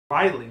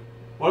Riley.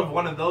 What if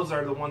one of those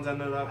are the ones that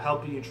ended up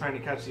helping you trying to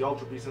catch the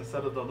Ultra Beast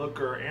instead of the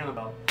Looker or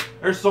Annabelle?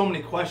 There's so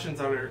many questions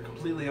that are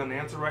completely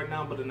unanswered right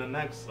now, but in the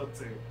next, let's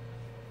see,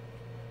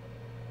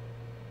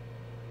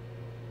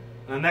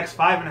 in the next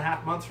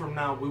 5.5 months from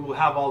now, we will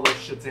have all those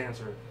shits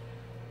answered.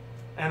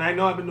 And I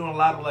know I've been doing a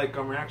lot of like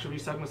reaction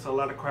review segments, a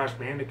lot of Crash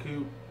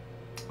Bandicoot,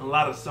 a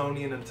lot of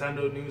Sony and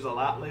Nintendo news a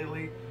lot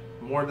lately,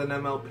 more than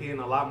MLP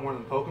and a lot more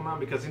than Pokemon,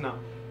 because you know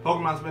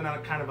Pokemon's been on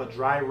a kind of a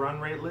dry run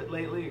rate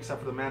lately,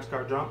 except for the Magic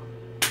Card Jump.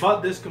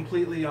 But this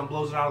completely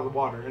blows it out of the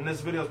water. And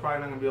this video is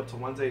probably not going to be up to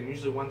Wednesday. And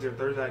usually Wednesday or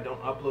Thursday I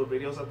don't upload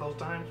videos at those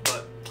times,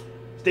 but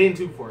stay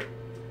tuned for it.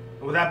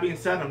 And with that being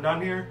said, I'm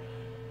done here.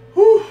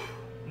 Whew.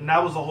 And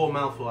that was a whole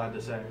mouthful I had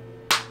to say.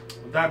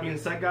 With that being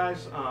said,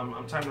 guys,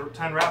 I'm time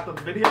to wrap up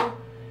the video.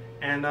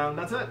 And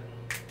that's it.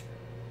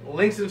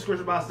 Links in the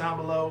description box down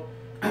below.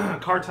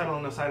 Card title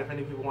on the side if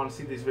any people want to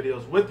see these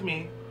videos with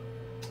me.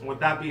 And with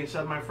that being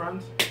said, my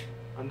friends,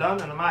 I'm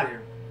done and I'm out of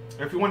here.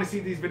 If you want to see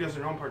these videos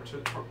in your own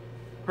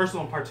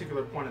personal and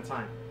particular point in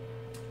time.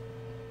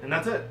 And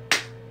that's it.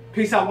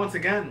 Peace out once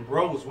again,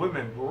 bros,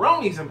 women,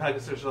 bronies, and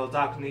Pegasus, those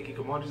Dr. Nikki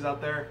Komojis out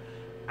there.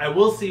 I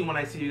will see you when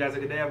I see you guys.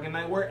 Have a good day, have a good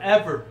night,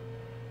 wherever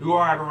you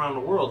are at around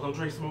the world. Don't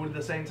drink smoothie at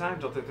the same time.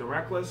 Don't think they're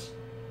reckless.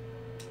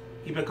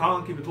 Keep it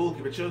calm, keep it cool,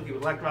 keep it chill, keep it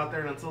collective out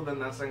there. And until then,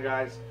 that's it,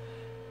 guys.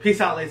 Peace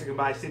out, ladies, and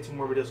goodbye. Stay tuned,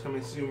 more videos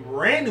coming soon.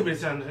 Brand new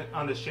videos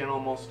on this channel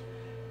almost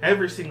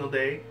every single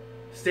day.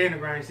 Stay in the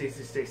grind,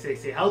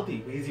 stay healthy.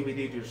 Be easy, be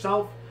deed to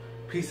yourself.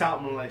 Peace out.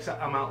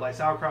 I'm out like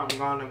sauerkraut. I'm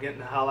gone. I'm getting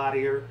the hell out of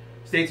here.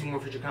 Stay tuned for more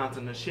future content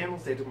on this channel.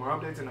 Stay tuned for more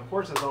updates. And of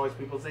course, as always,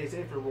 people, stay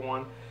safe,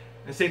 everyone.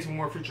 And stay tuned for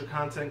more future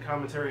content,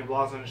 commentary, and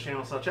vlogs on this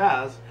channel, such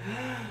as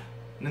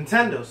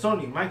Nintendo,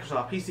 Sony,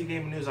 Microsoft, PC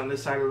gaming news on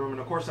this side of the room. And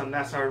of course, on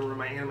that side of the room,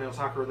 my anime and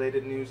soccer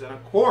related news. And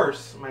of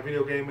course, my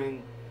video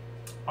gaming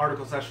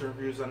article session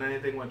reviews on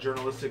anything with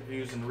journalistic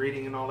views and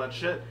reading and all that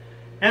shit.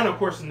 And of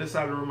course, in this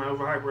side of the room, my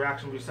Overhyped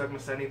reaction review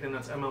segments, anything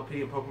that's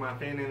MLP and Pokemon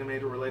fan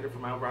animated related for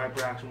my Overhyped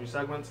reaction review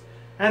segments.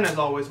 And as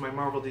always, my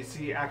Marvel,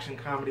 DC, action,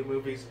 comedy,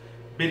 movies,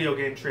 video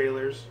game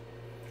trailers.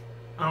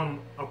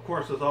 Of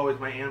course, as always,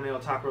 my anime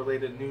otaku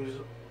related news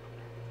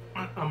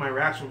on my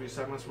reaction review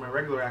segments, for my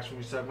regular reaction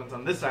review segments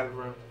on this side of the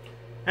room.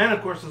 And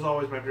of course, as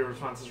always, my video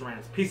responses,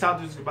 rants. Peace out,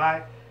 dudes,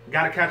 goodbye.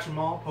 Gotta catch them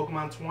all.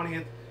 Pokemon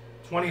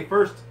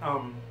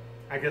 21st,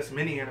 I guess,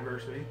 mini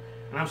anniversary.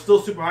 And I'm still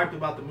super hyped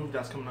about the move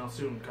that's coming out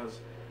soon, because,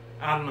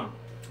 I don't know.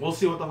 We'll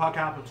see what the fuck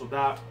happens with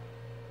that.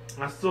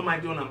 I still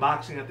might do an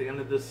unboxing at the end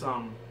of this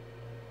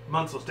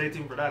month, so stay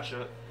tuned for that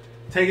shit.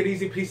 Take it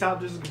easy. Peace out,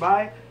 dudes,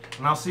 goodbye.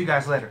 And I'll see you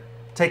guys later.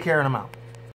 Take care, and I'm out.